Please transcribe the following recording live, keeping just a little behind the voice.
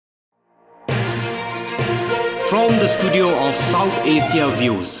From the studio of South Asia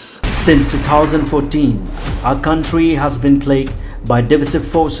Views. Since 2014, our country has been plagued by divisive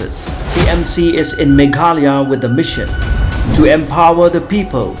forces. TMC is in Meghalaya with the mission to empower the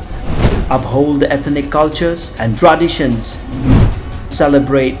people, uphold the ethnic cultures and traditions,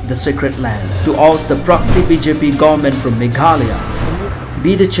 celebrate the sacred land. To oust the proxy BJP government from Meghalaya,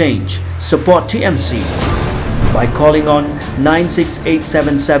 be the change, support TMC by calling on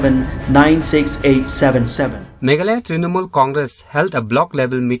 96877 96877. Meghalaya Trinamool Congress held a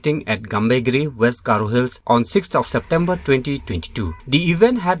block-level meeting at Gambegiri, West Garo Hills on 6th of September 2022. The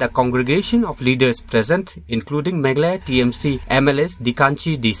event had a congregation of leaders present, including Meghalaya TMC MLAs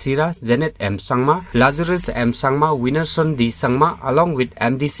Dikanchi D. Sira, Zenet M. Sangma, Lazarus M. Sangma, Winnerson D. Sangma, along with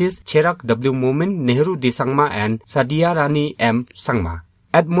MDCs Cherak W. Momin, Nehru D. Sangma and Sadia Rani M. Sangma.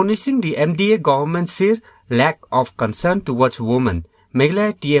 Admonishing the MDA government's lack of concern towards women,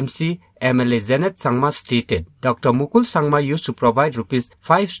 Meghalaya TMC MLA Zenet Sangma stated, Dr. Mukul Sangma used to provide Rs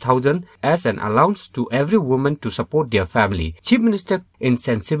 5,000 as an allowance to every woman to support their family. Chief Minister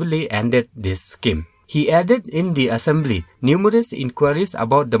insensibly ended this scheme. He added in the assembly, numerous inquiries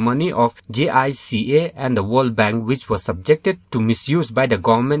about the money of JICA and the World Bank which was subjected to misuse by the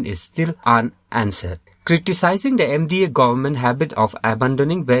government is still unanswered. Criticizing the MDA government habit of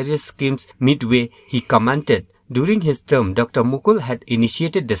abandoning various schemes midway, he commented, during his term, Dr. Mukul had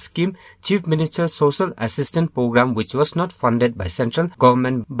initiated the scheme Chief Minister's Social Assistance Program which was not funded by central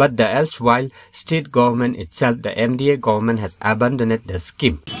government but the elsewhile state government itself. The MDA government has abandoned the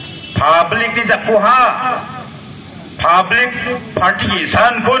scheme. Public party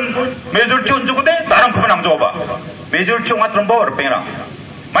san kun major tune jukude daram kubenang joba major tune matron bor pengra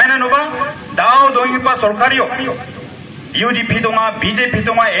maina nova dao doing pa sorkario UDP donga BJP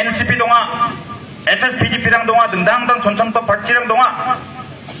donga NCP donga SSPDP랑 동아 등당당 전청도 파티랑 동아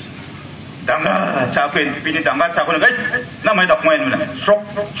당가 자꾸 NPP니 당가 자꾸는 가 나만 덕모에 있는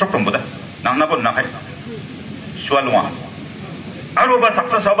쇼크롬보다 나나본 나해 수알롱아 아로바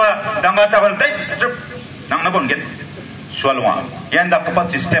삭사서바 당가 자꾸는 때 나나본 게 수알롱아 연다 쿠파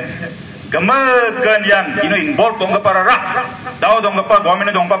시스템 gemegkan yan ino involve dong para rak dao dong pa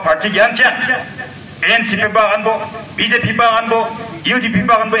government dong pa party yan chen NCP ba anbo BJP ba anbo UDP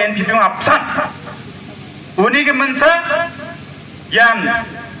ba anbo NPP ba apsan unik mensa yang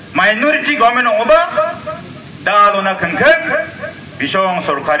minority government oba dalona kengkek bisong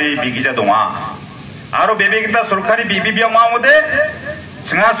sorkari bigija donga aro bebe kita sorkari bibi biang mau de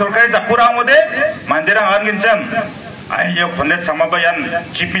senga sorkari jakura mau de mandirang angin jam ayo kondet sama bayan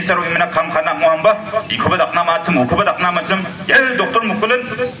chief minister imena kam kana mau hamba ikoba dakna macam ukoba dakna macam ya doktor mukulun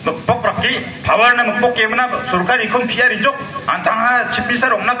mukpok rakki pawarna mukpok kemana sorkari ikon piar ijok antanga chief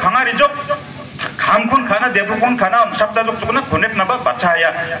minister omna kangar ijok 감군 가나 대부분 가나 삽다족 주구나 고nep 나바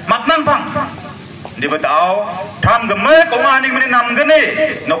바차야 막난방 니버다오 탐 gemel konga aning meni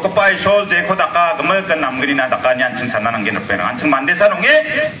namgene nokopai sol jeko daka gemel kan namgeni na daka nyan chin chanan ngen pe anching mandesa nonge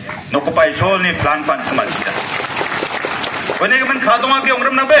nokopai sol ni plan pan smalita one gemen khadonga bi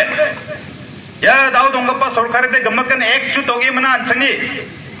ongrom nabe ya dao dongpa sorkare de gemel kan ek chu togi mana anchni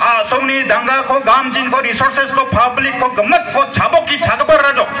a somni danga ko gamjin ko resources ko public ko gemel ko chaboki chagabar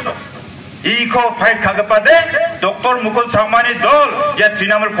rajo 이코 파이트 가급바데 Dr. Mukul Sangma ni dol ya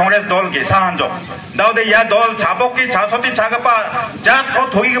Trinamool Congress dol gesanjo 나오데 야 dol 자복기 자소디 자급바 자코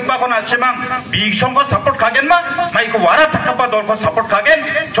도이급바 ko 나시망 빅성 거 서포트 가겐마 마이코 와라 자급바 dol ko 서포트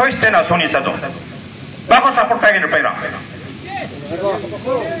가겐 초이스 테나 손이 사죠 바코 서포트 가겐을 빼라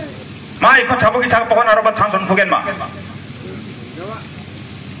마이코 자복기 자급바 ko 나로바 찬손 부겐마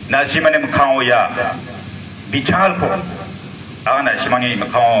나시만에 무카오야 비차할코 아가 나시망이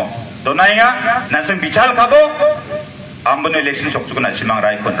무카오 도나이가 나선 비찰 가고 안번 엘렉션 속주고 나시망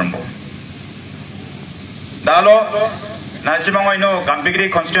라이콘을 뭐 나로 나시망 이노 감비기리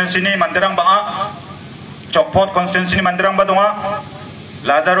컨스티튜언시니 만드랑 바아 쪽포트 컨스티튜언시니 만드랑 바동아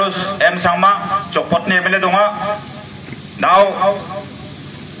라자루스 M 상마 쪽포트 네벨레 동아 나오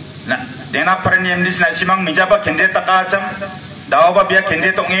데나 파르니 엠디스 나시망 미자바 켄데 따까참 나오바 비아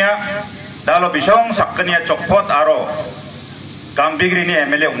켄데 동이야 나로 비숑 사건이야 쪽포트 아로 Gambegiri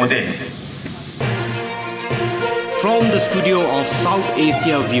MLA Umude. From the studio of South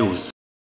Asia Views.